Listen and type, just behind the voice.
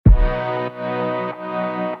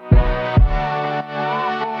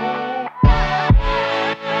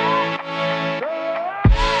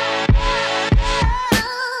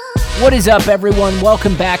What is up, everyone?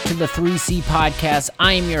 Welcome back to the 3C Podcast.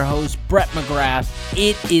 I am your host, Brett McGrath.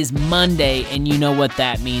 It is Monday, and you know what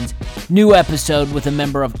that means. New episode with a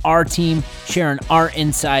member of our team, sharing our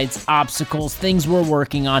insights, obstacles, things we're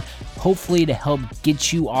working on, hopefully to help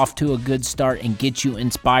get you off to a good start and get you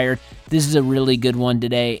inspired. This is a really good one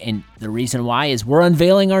today, and the reason why is we're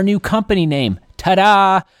unveiling our new company name.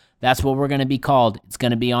 Ta-da! That's what we're going to be called. It's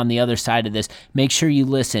going to be on the other side of this. Make sure you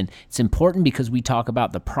listen. It's important because we talk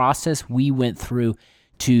about the process we went through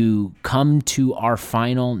to come to our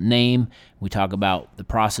final name. We talk about the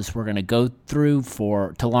process we're going to go through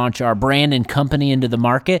to launch our brand and company into the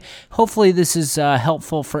market. Hopefully this is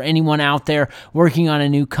helpful for anyone out there working on a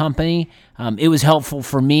new company. It was helpful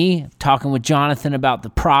for me talking with Jonathan about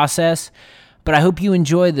the process, but I hope you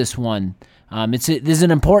enjoy this one. This is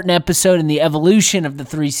an important episode in the evolution of the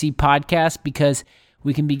 3C Podcast because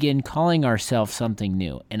we can begin calling ourselves something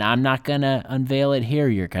new. And I'm not going to unveil it here.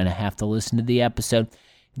 You're going to have to listen to the episode.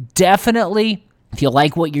 Definitely, if you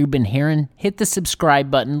like what you've been hearing, hit the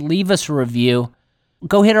subscribe button, leave us a review,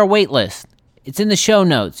 go hit our wait list. It's in the show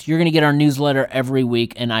notes. You're going to get our newsletter every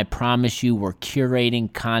week, and I promise you we're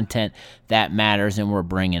curating content that matters, and we're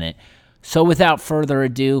bringing it. So without further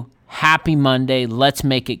ado, happy Monday. Let's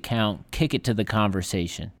make it count. Kick it to the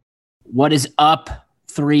conversation. What is up,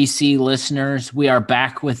 3C listeners? We are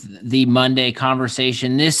back with the Monday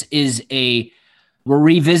conversation. We're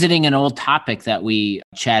revisiting an old topic that we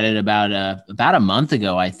chatted about a month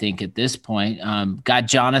ago, I think, at this point. Got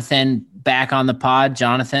Jonathan back on the pod.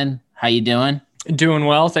 Jonathan, how you doing? Doing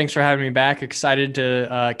well. Thanks for having me back. Excited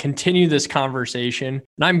to continue this conversation.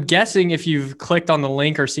 And I'm guessing if you've clicked on the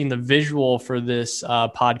link or seen the visual for this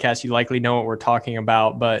podcast, you likely know what we're talking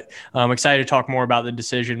about. But I'm excited to talk more about the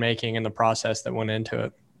decision-making and the process that went into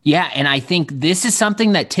it. Yeah, and I think this is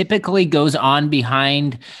something that typically goes on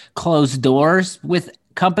behind closed doors with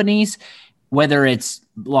companies, whether it's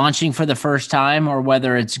launching for the first time or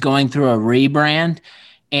whether it's going through a rebrand.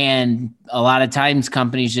 And a lot of times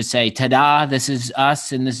companies just say, ta-da, this is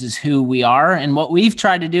us and this is who we are. And what we've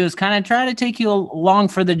tried to do is kind of try to take you along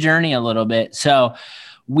for the journey a little bit. So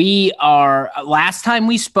last time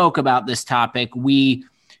we spoke about this topic, we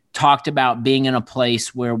talked about being in a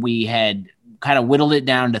place where we had kind of whittled it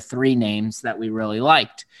down to 3 names that we really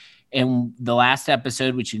liked. And the last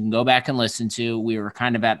episode, which you can go back and listen to, we were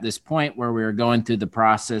kind of at this point where we were going through the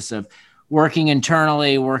process of working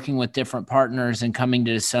internally, working with different partners, and coming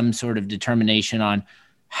to some sort of determination on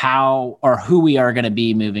how or who we are going to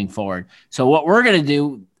be moving forward. So what we're going to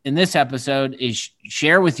do in this episode is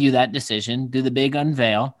share with you that decision, do the big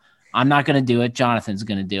unveil. I'm not going to do it. Jonathan's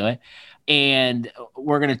going to do it. And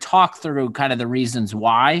we're going to talk through kind of the reasons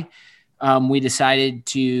why we decided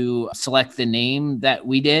to select the name that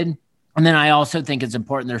we did. And then I also think it's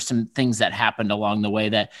important. There's some things that happened along the way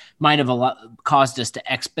that might have caused us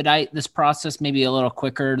to expedite this process maybe a little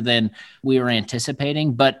quicker than we were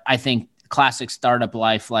anticipating. But I think classic startup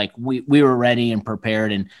life, like we were ready and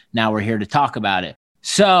prepared, and now we're here to talk about it.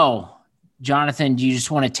 So, Jonathan, do you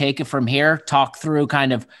just want to take it from here? Talk through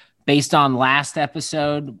kind of based on last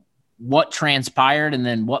episode, what transpired and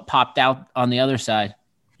then what popped out on the other side?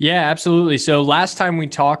 Yeah, absolutely. So last time we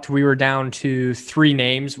talked, we were down to 3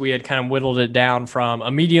 names. We had kind of whittled it down from a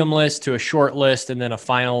medium list to a short list and then a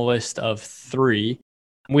final list of 3.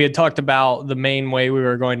 We had talked about the main way we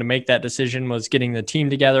were going to make that decision was getting the team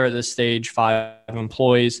together at this stage, 5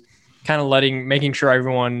 employees, kind of making sure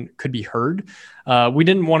everyone could be heard. We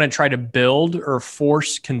didn't want to try to build or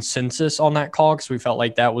force consensus on that call because we felt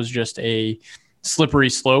like that was just a slippery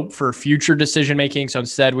slope for future decision-making. So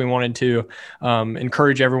instead we wanted to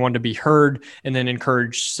encourage everyone to be heard and then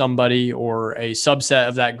encourage somebody or a subset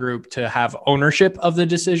of that group to have ownership of the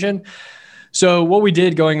decision. So what we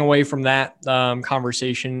did going away from that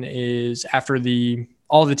conversation is after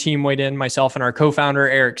all the team weighed in, myself and our co-founder,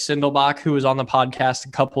 Eric Sindelbach, who was on the podcast a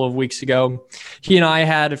couple of weeks ago, he and I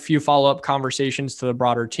had a few follow-up conversations to the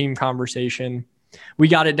broader team conversation. We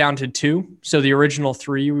got it down to 2. So the original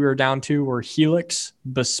 3 we were down to were Helix,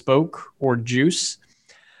 Bespoke, or Juice.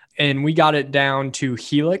 And we got it down to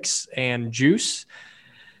Helix and Juice.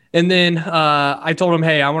 And then I told him,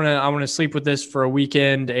 hey, I want to sleep with this for a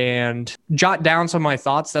weekend and jot down some of my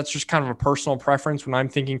thoughts. That's just kind of a personal preference. When I'm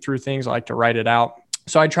thinking through things, I like to write it out.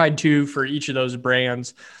 So I tried to, for each of those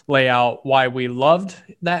brands, lay out why we loved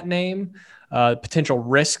that name, potential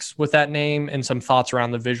risks with that name, and some thoughts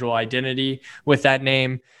around the visual identity with that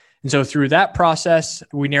name. And so through that process,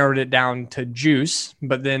 we narrowed it down to Juice.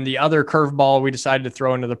 But then the other curveball we decided to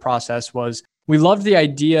throw into the process was we loved the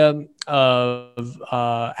idea of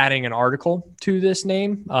adding an article to this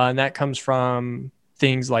name. And that comes from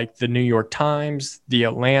things like the New York Times, the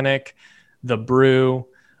Atlantic, the Brew,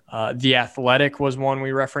 the Athletic was one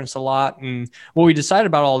we referenced a lot. And what we decided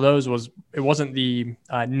about all those was it wasn't the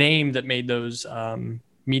name that made those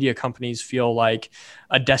media companies feel like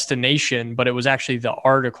a destination, but it was actually the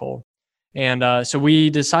article. And so we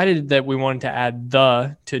decided that we wanted to add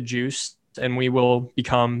the to Juice, and we will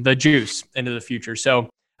become the Juice into the future. So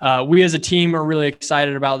we as a team are really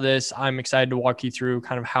excited about this. I'm excited to walk you through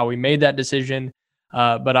kind of how we made that decision.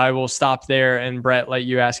 But I will stop there and Brett, let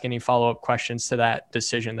you ask any follow-up questions to that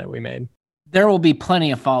decision that we made. There will be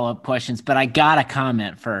plenty of follow-up questions, but I got to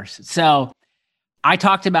comment first. So I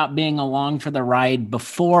talked about being along for the ride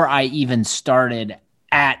before I even started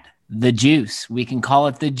at the Juice. We can call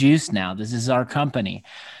it the Juice now. This is our company.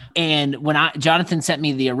 And when Jonathan sent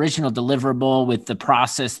me the original deliverable with the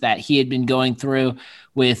process that he had been going through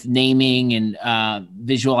with naming and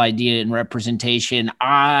visual idea and representation,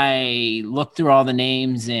 I looked through all the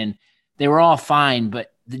names and they were all fine.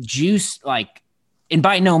 But the Juice, and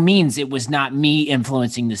by no means, it was not me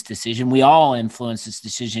influencing this decision. We all influenced this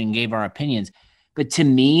decision and gave our opinions. But to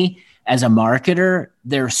me, as a marketer,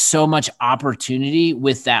 there's so much opportunity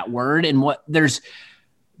with that word. And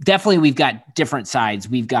we've got different sides.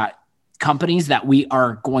 We've got companies that we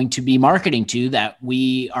are going to be marketing to, that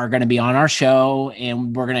we are going to be on our show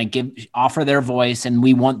and we're going to offer their voice and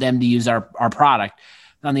we want them to use our product.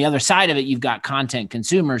 On the other side of it, you've got content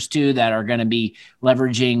consumers too, that are going to be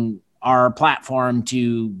leveraging our platform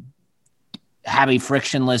to have a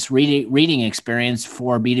frictionless reading experience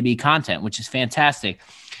for B2B content, which is fantastic.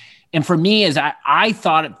 And for me, as I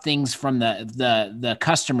thought of things from the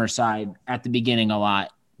customer side at the beginning a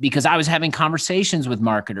lot, because I was having conversations with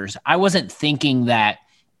marketers. I wasn't thinking that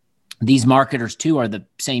these marketers too are the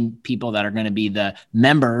same people that are going to be the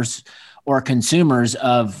members or consumers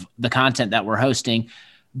of the content that we're hosting.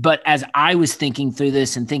 But as I was thinking through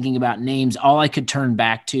this and thinking about names, all I could turn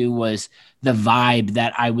back to was the vibe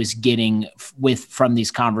that I was getting from these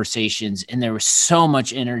conversations. And there was so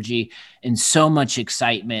much energy and so much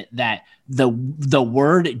excitement that the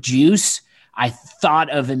word juice, I thought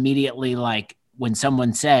of immediately, like when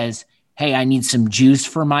someone says, hey, I need some juice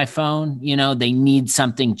for my phone, they need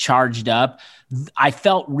something charged up. I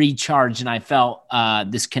felt recharged and I felt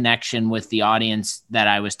this connection with the audience that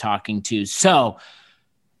I was talking to. So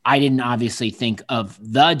I didn't obviously think of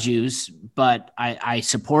the Juice, but I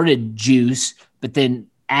supported Juice, but then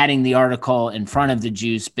adding the article in front of the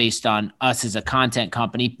Juice based on us as a content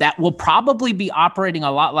company that will probably be operating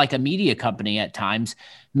a lot like a media company at times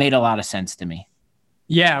made a lot of sense to me.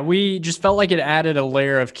 Yeah, we just felt like it added a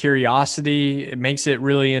layer of curiosity. It makes it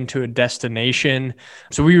really into a destination.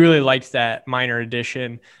 So we really liked that minor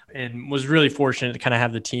addition and was really fortunate to kind of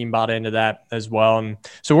have the team bought into that as well. And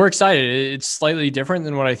so we're excited. It's slightly different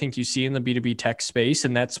than what I think you see in the B2B tech space.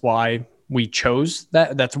 And that's why we chose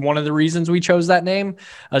that. That's one of the reasons we chose that name,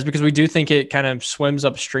 is because we do think it kind of swims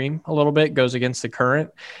upstream a little bit, goes against the current.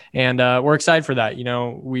 And we're excited for that.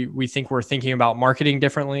 We think we're thinking about marketing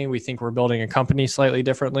differently. We think we're building a company slightly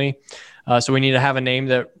differently. So we need to have a name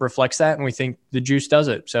that reflects that. And we think the Juice does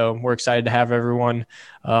it. So we're excited to have everyone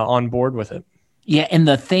on board with it. Yeah. And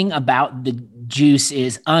the thing about the Juice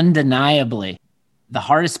is undeniably the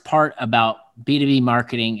hardest part about B2B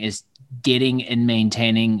marketing is getting and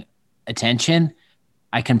maintaining attention.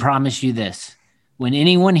 I can promise you this: when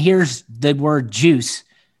anyone hears the word juice,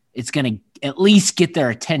 it's going to at least get their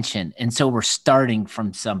attention. And so we're starting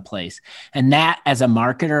from someplace. And that, as a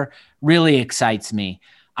marketer, really excites me.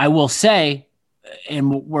 I will say,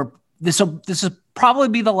 and this will probably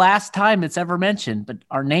be the last time it's ever mentioned, but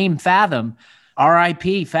our name Fathom,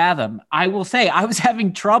 RIP Fathom, I will say I was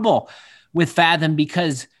having trouble with Fathom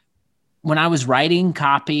because when I was writing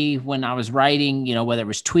copy, when I was writing, whether it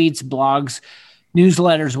was tweets, blogs,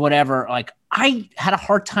 newsletters, whatever, I had a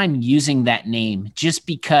hard time using that name just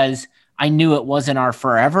because I knew it wasn't our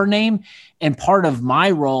forever name. And part of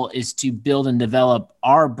my role is to build and develop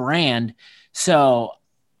our brand. So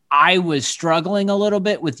I was struggling a little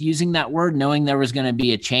bit with using that word, knowing there was going to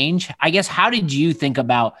be a change. I guess, how did you think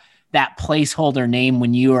about that placeholder name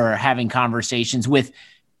when you were having conversations with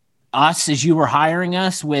us as you were hiring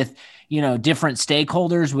us, with different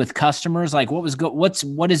stakeholders, with customers?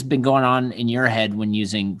 What has been going on in your head when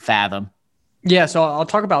using Fathom? Yeah, so I'll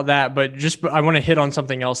talk about that, but I want to hit on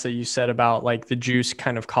something else that you said about the juice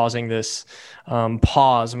kind of causing this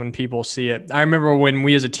pause when people see it. I remember when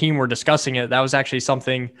we as a team were discussing it, that was actually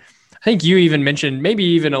something I think you even mentioned, maybe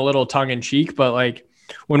even a little tongue in cheek, but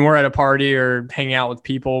when we're at a party or hanging out with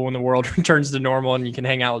people, when the world returns to normal and you can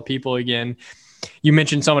hang out with people again, you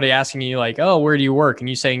mentioned somebody asking you like, oh, where do you work? And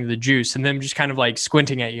you saying the juice, and them just kind of like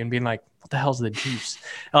squinting at you and being like, what the hell's the juice?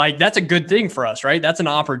 Like, that's a good thing for us, right? That's an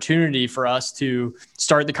opportunity for us to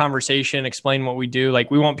start the conversation, explain what we do.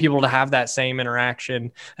 Like, we want people to have that same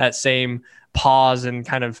interaction, that same pause and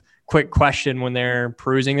kind of quick question when they're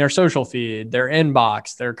perusing their social feed, their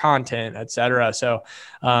inbox, their content, et cetera. So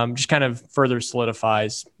just kind of further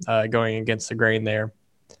solidifies going against the grain there.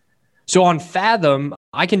 So on Fathom,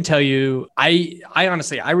 I can tell you, I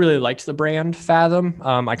honestly, I really liked the brand Fathom.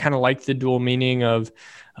 I kind of liked the dual meaning of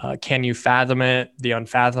can you fathom it, the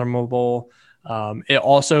unfathomable. It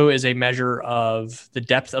also is a measure of the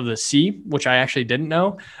depth of the sea, which I actually didn't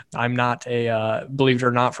know. I'm not believe it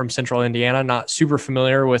or not, from central Indiana, not super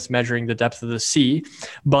familiar with measuring the depth of the sea,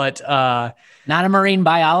 but not a marine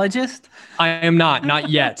biologist. I am not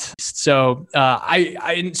yet. So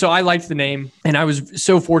I liked the name, and I was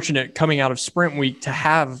so fortunate coming out of Sprint Week to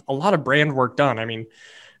have a lot of brand work done. I mean,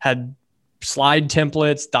 had slide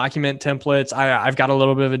templates, document templates. I've got a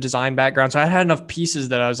little bit of a design background, so I had enough pieces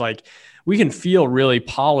that I was like, we can feel really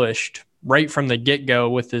polished right from the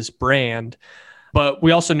get-go with this brand. But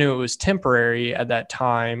we also knew it was temporary at that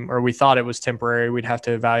time, or we thought it was temporary. We'd have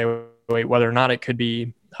to evaluate whether or not it could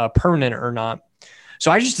be permanent or not.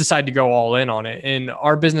 So I just decided to go all in on it. And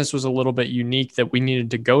our business was a little bit unique that we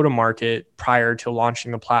needed to go to market prior to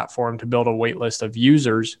launching the platform to build a wait list of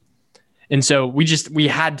users. And so we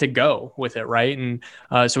had to go with it, right? And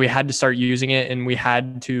so we had to start using it, and we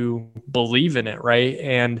had to believe in it, right?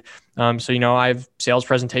 And so, I have sales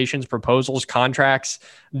presentations, proposals, contracts.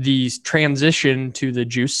 The transition to the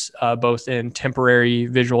juice, both in temporary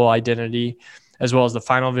visual identity as well as the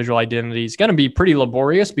final visual identity, is going to be pretty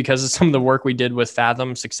laborious because of some of the work we did with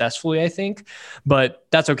Fathom successfully, I think, but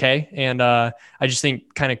that's okay. And I just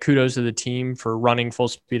think kind of kudos to the team for running full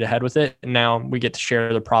speed ahead with it. And now we get to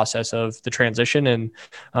share the process of the transition. And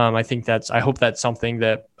I hope that's something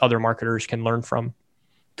that other marketers can learn from.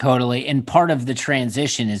 Totally. And part of the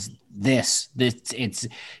transition is this it's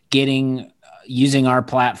using our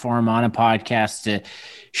platform on a podcast to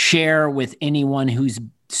share with anyone who's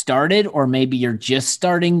started, or maybe you're just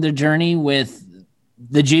starting the journey with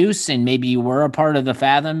the juice, and maybe you were a part of the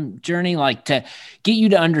Fathom journey, like to get you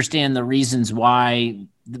to understand the reasons why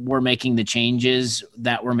we're making the changes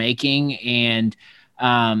that we're making. And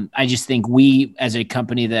I just think we, as a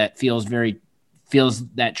company that feels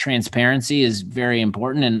that transparency is very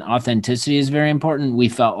important and authenticity is very important, we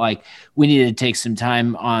felt like we needed to take some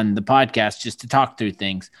time on the podcast just to talk through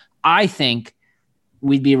things. I think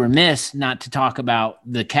we'd be remiss not to talk about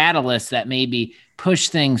the catalyst that maybe push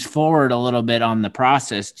things forward a little bit on the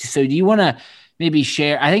process. So do you want to maybe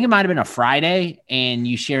share, I think it might've been a Friday and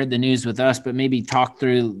you shared the news with us, but maybe talk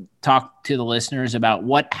to the listeners about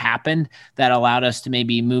what happened that allowed us to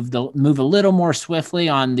maybe move a little more swiftly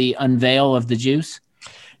on the unveil of the juice?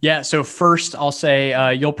 Yeah. So first I'll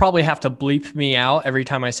say, you'll probably have to bleep me out every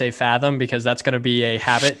time I say Fathom, because that's going to be a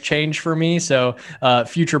habit change for me. So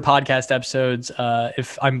future podcast episodes,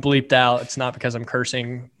 if I'm bleeped out, it's not because I'm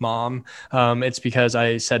cursing mom. It's because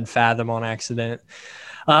I said Fathom on accident.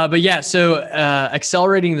 But yeah, so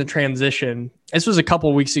accelerating the transition. This was a couple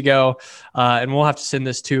of weeks ago, and we'll have to send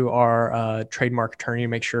this to our trademark attorney to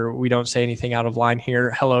make sure we don't say anything out of line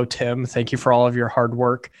here. Hello, Tim. Thank you for all of your hard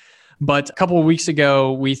work. But a couple of weeks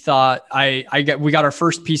ago, we thought we got our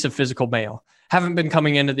first piece of physical mail. Haven't been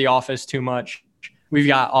coming into the office too much. We've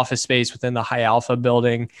got office space within the High Alpha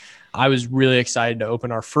building. I was really excited to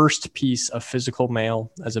open our first piece of physical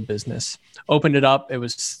mail as a business. Opened it up. It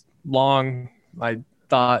was long. I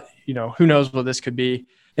thought, who knows what this could be.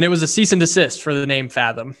 And it was a cease and desist for the name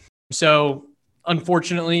Fathom. So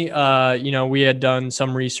unfortunately, we had done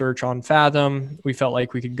some research on Fathom. We felt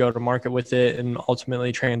like we could go to market with it and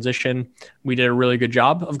ultimately transition. We did a really good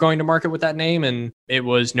job of going to market with that name, and it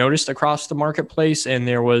was noticed across the marketplace. And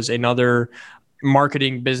there was another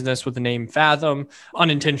marketing business with the name Fathom.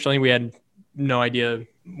 Unintentionally, we had no idea.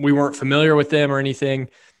 We weren't familiar with them or anything.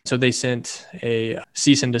 So they sent a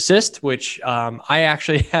cease and desist, which I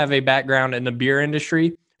actually have a background in the beer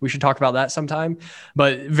industry. We should talk about that sometime.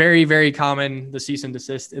 But very, very common, the cease and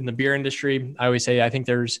desist in the beer industry. I always say I think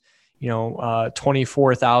there's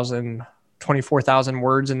 24,000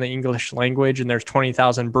 words in the English language, and there's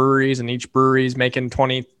 20,000 breweries, and each brewery is making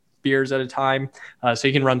 20 beers at a time. So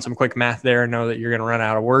you can run some quick math there and know that you're going to run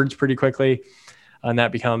out of words pretty quickly. And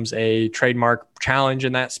that becomes a trademark challenge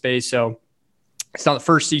in that space. So it's not the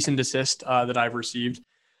first cease and desist that I've received,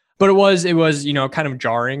 but it was kind of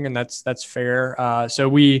jarring, and that's fair. So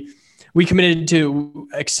we committed to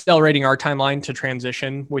accelerating our timeline to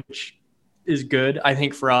transition, which is good, I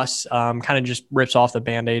think, for us. Kind of just rips off the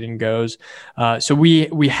Band-Aid and goes. So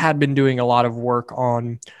we had been doing a lot of work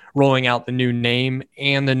on rolling out the new name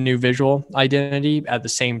and the new visual identity at the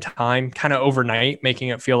same time, kind of overnight, making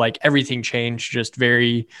it feel like everything changed just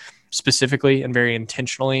very specifically and very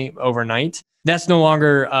intentionally overnight. That's no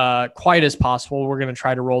longer quite as possible. We're going to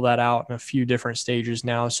try to roll that out in a few different stages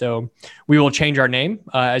now. So we will change our name.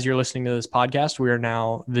 As you're listening to this podcast, we are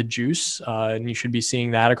now The Juice, and you should be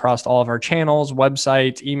seeing that across all of our channels,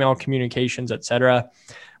 websites, email communications, etc.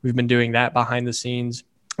 We've been doing that behind the scenes.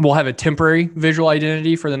 We'll have a temporary visual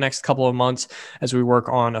identity for the next couple of months as we work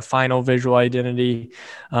on a final visual identity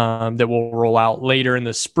that will roll out later in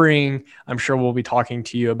the spring. I'm sure we'll be talking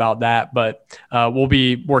to you about that, but we'll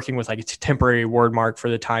be working with like a temporary word mark for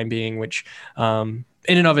the time being, which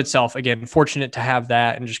in and of itself, again, fortunate to have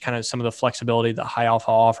that and just kind of some of the flexibility that High Alpha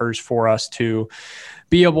offers for us to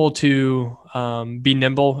be able to be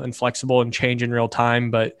nimble and flexible and change in real time.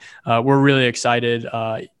 But we're really excited,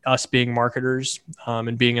 us being marketers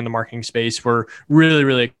and being in the marketing space, we're really,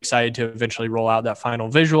 really excited to eventually roll out that final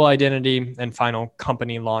visual identity and final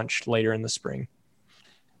company launch later in the spring.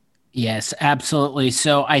 Yes, absolutely.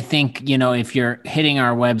 So I think, if you're hitting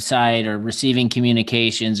our website or receiving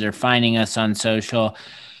communications or finding us on social,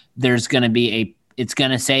 there's going to be it's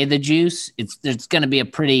going to say The Juice. There's going to be a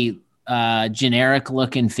pretty generic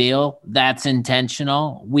look and feel. That's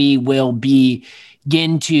intentional. We will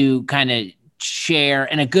begin to kind of share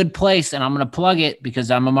in a good place, and I'm going to plug it because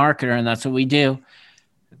I'm a marketer and that's what we do.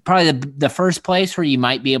 Probably the first place where you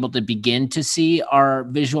might be able to begin to see our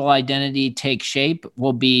visual identity take shape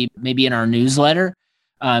will be maybe in our newsletter.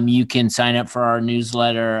 You can sign up for our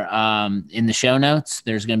newsletter in the show notes.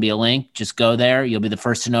 There's going to be a link. Just go there. You'll be the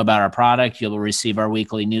first to know about our product. You'll receive our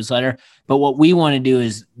weekly newsletter. But what we want to do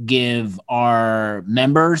is give our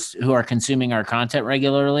members who are consuming our content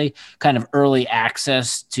regularly kind of early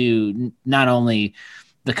access to not only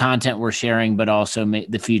the content we're sharing, but also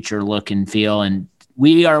the future look and feel. And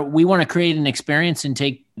we want to create an experience and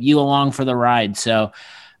take you along for the ride. So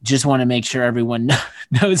just want to make sure everyone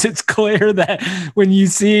knows it's clear that when you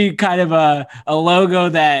see kind of a logo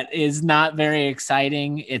that is not very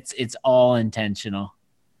exciting, it's all intentional.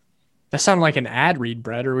 That sounded like an ad read,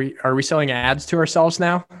 Brett. Are we selling ads to ourselves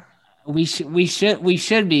now? We should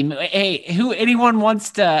be. Hey, anyone wants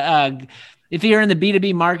to, if you're in the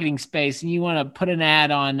B2B marketing space and you want to put an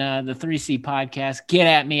ad on the 3C podcast, get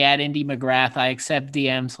at me at Indy McGrath. I accept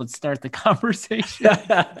DMs. Let's start the conversation.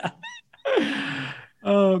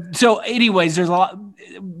 So anyways, there's a lot.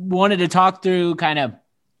 Wanted to talk through kind of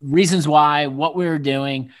reasons why, what we were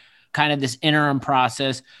doing, kind of this interim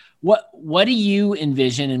process. What do you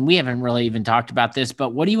envision? And we haven't really even talked about this, but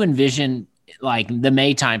what do you envision, like the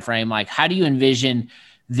May timeframe? Like, how do you envision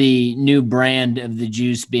the new brand of The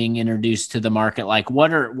Juice being introduced to the market? Like,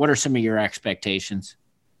 what are some of your expectations?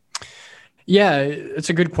 Yeah,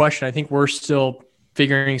 it's a good question. I think we're still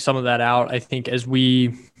figuring some of that out. I think as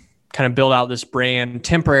we kind of build out this brand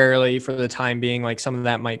temporarily for the time being, like some of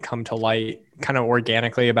that might come to light kind of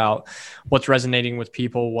organically about what's resonating with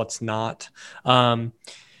people, what's not. I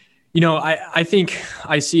think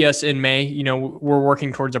I see us in May. We're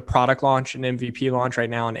working towards a product launch, an MVP launch right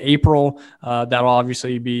now in April. That'll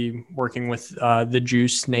obviously be working with the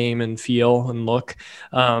Juice name and feel and look.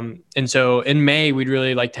 And so in May, we'd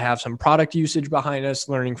really like to have some product usage behind us,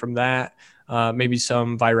 learning from that, maybe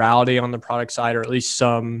some virality on the product side, or at least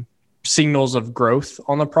some signals of growth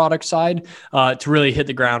on the product side to really hit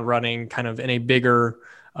the ground running kind of in a bigger,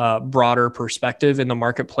 broader perspective in the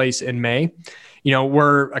marketplace in May.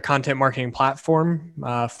 We're a content marketing platform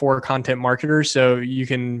for content marketers. So you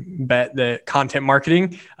can bet that content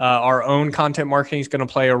marketing, our own content marketing, is going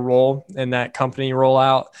to play a role in that company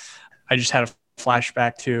rollout. I just had a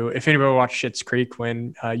flashback to, if anybody watched Schitt's Creek,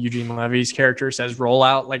 when Eugene Levy's character says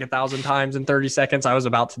rollout like 1,000 times in 30 seconds, I was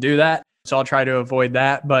about to do that. So I'll try to avoid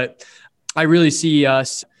that. But I really see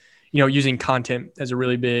us, using content as a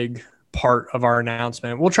really big part of our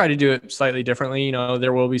announcement. We'll try to do it slightly differently.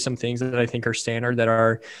 There will be some things that I think are standard that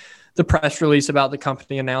are the press release about the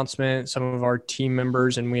company announcement, some of our team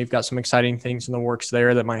members, and we've got some exciting things in the works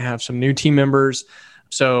there that might have some new team members.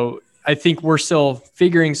 So I think we're still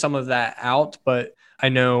figuring some of that out, but I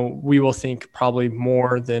know we will think probably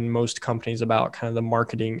more than most companies about kind of the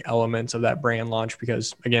marketing elements of that brand launch,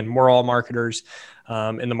 because again, we're all marketers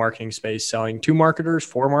in the marketing space, selling to marketers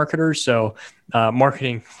for marketers. So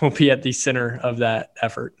marketing will be at the center of that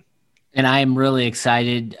effort. And I am really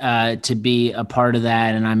excited to be a part of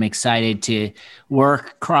that. And I'm excited to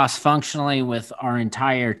work cross-functionally with our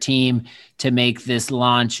entire team to make this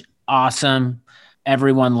launch awesome.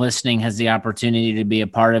 everyone listening has the opportunity to be a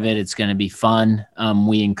part of it. It's going to be fun.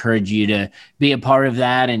 We encourage you to be a part of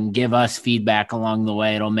that and give us feedback along the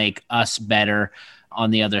way. It'll make us better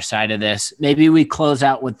on the other side of this. Maybe we close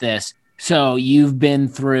out with this. So you've been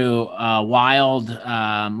through wild,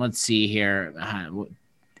 let's see here,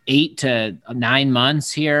 8 to 9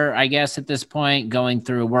 months here, I guess, at this point, going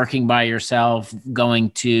through working by yourself,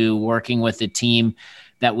 going to working with the team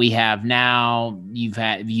that we have now.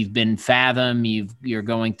 You've been Fathom, you're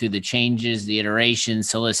going through the changes, the iterations,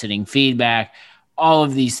 soliciting feedback, all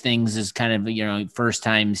of these things as kind of, first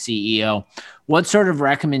time CEO. What sort of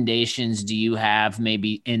recommendations do you have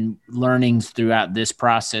maybe in learnings throughout this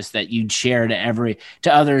process that you'd share to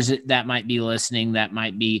others that might be listening, that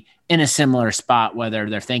might be in a similar spot, whether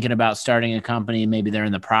they're thinking about starting a company, maybe they're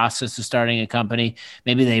in the process of starting a company,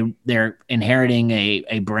 maybe they're inheriting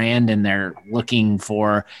a brand and they're looking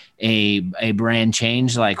for a brand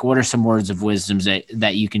change? Like, what are some words of wisdom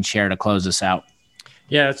that you can share to close us out?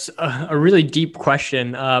 Yeah, it's a really deep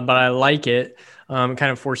question, but I like it. It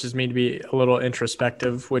kind of forces me to be a little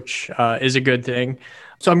introspective, which is a good thing.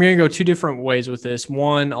 So I'm going to go 2 different ways with this.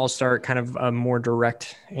 One, I'll start kind of a more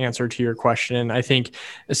direct answer to your question. I think,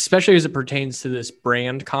 especially as it pertains to this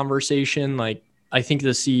brand conversation, like, I think the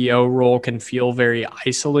CEO role can feel very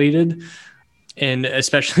isolated. And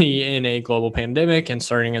especially in a global pandemic and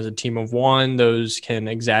starting as a team of one, those can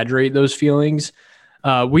exaggerate those feelings.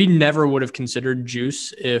 We never would have considered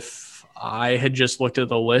Juice if I had just looked at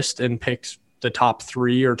the list and picked the top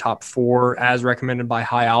 3 or top 4 as recommended by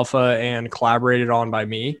High Alpha and collaborated on by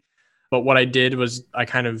me. But what I did was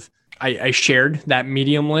I shared that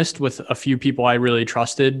medium list with a few people I really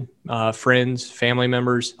trusted, friends, family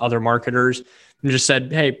members, other marketers, and just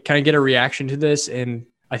said, hey, can I get a reaction to this? And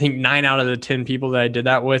I think 9 out of the 10 people that I did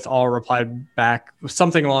that with all replied back with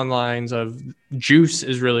something along the lines of, Juice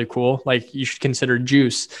is really cool. Like, you should consider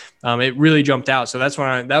Juice. It really jumped out. So that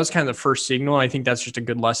was kind of the first signal. I think that's just a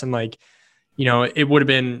good lesson. Like, it would have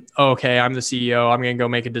been, okay, I'm the CEO. I'm going to go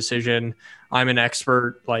make a decision. I'm an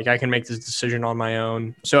expert. Like, I can make this decision on my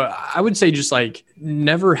own. So I would say just like,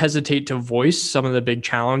 never hesitate to voice some of the big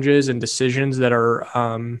challenges and decisions that are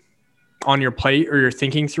on your plate or you're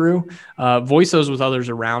thinking through. Voice those with others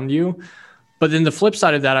around you. But then the flip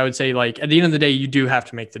side of that, I would say, like, at the end of the day, you do have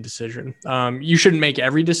to make the decision. You shouldn't make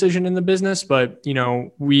every decision in the business, but,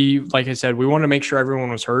 like I said, we want to make sure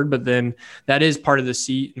everyone was heard. But then that is part of the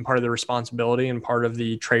seat and part of the responsibility and part of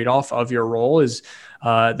the trade-off of your role is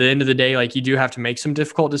at the end of the day, like, you do have to make some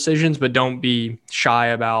difficult decisions, but don't be shy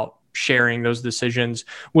about sharing those decisions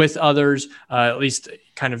with others, at least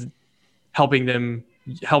kind of helping them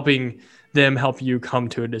help you come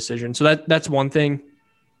to a decision. So that's one thing.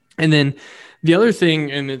 And then the other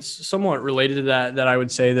thing, and it's somewhat related to that I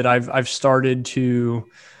would say that I've started to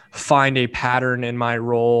find a pattern in my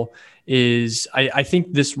role is I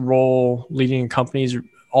think this role leading companies is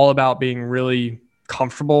all about being really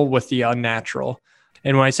comfortable with the unnatural.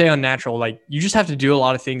 And when I say unnatural, like, you just have to do a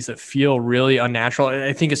lot of things that feel really unnatural. And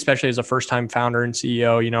I think especially as a first-time founder and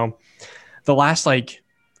CEO, the last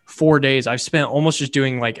 4 days I've spent almost just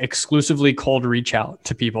doing exclusively cold reach out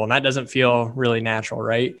to people. And that doesn't feel really natural,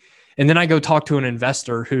 right? And then I go talk to an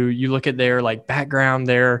investor who you look at their background,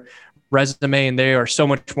 their resume, and they are so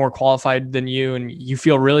much more qualified than you. And you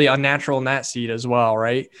feel really unnatural in that seat as well,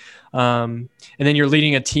 right? And then you're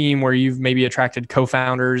leading a team where you've maybe attracted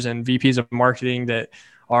co-founders and VPs of marketing that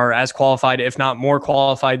are as qualified, if not more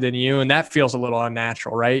qualified than you. And that feels a little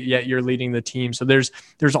unnatural, right? Yet you're leading the team. So there's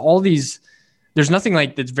all these, there's nothing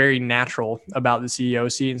that's very natural about the CEO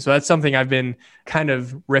seat. And so that's something I've been kind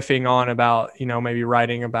of riffing on about, maybe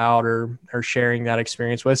writing about or sharing that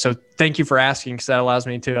experience with. So thank you for asking, because that allows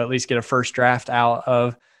me to at least get a first draft out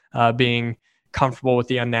of being comfortable with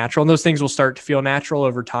the unnatural. And those things will start to feel natural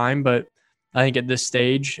over time. But I think at this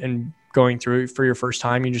stage and going through it for your first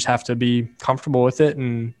time, you just have to be comfortable with it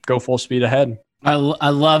and go full speed ahead. I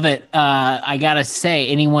love it. I got to say,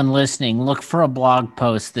 anyone listening, look for a blog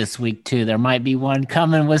post this week too. There might be one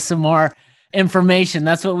coming with some more information.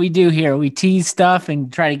 That's what we do here. We tease stuff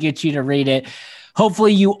and try to get you to read it.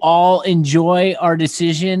 Hopefully you all enjoy our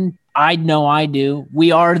decision. I know I do.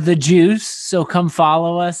 We are the Juice, so come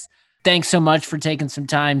follow us. Thanks so much for taking some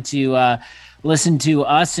time to listen to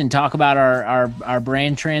us and talk about our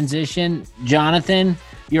brand transition. Jonathan,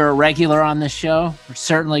 you're a regular on the show. We're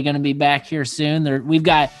certainly going to be back here soon. We've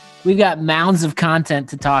got mounds of content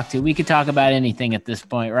to talk to. We could talk about anything at this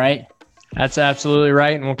point, right? That's absolutely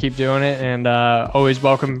right, and we'll keep doing it. And always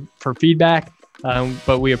welcome for feedback.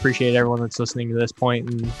 But we appreciate everyone that's listening to this point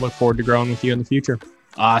and look forward to growing with you in the future.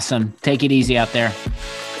 Awesome. Take it easy out there.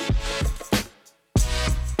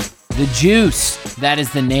 The Juice, that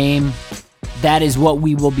is the name. That is what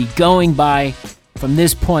we will be going by from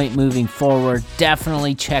this point moving forward.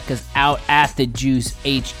 Definitely check us out at The Juice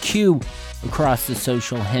HQ across the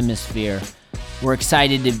social hemisphere. We're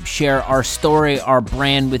excited to share our story, our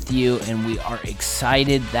brand with you, and we are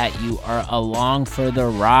excited that you are along for the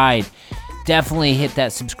ride. Definitely hit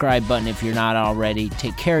that subscribe button if you're not already.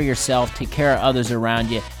 Take care of yourself. Take care of others around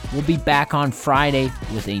you. We'll be back on Friday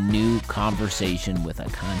with a new conversation with a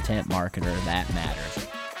content marketer that matters.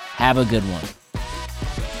 Have a good one.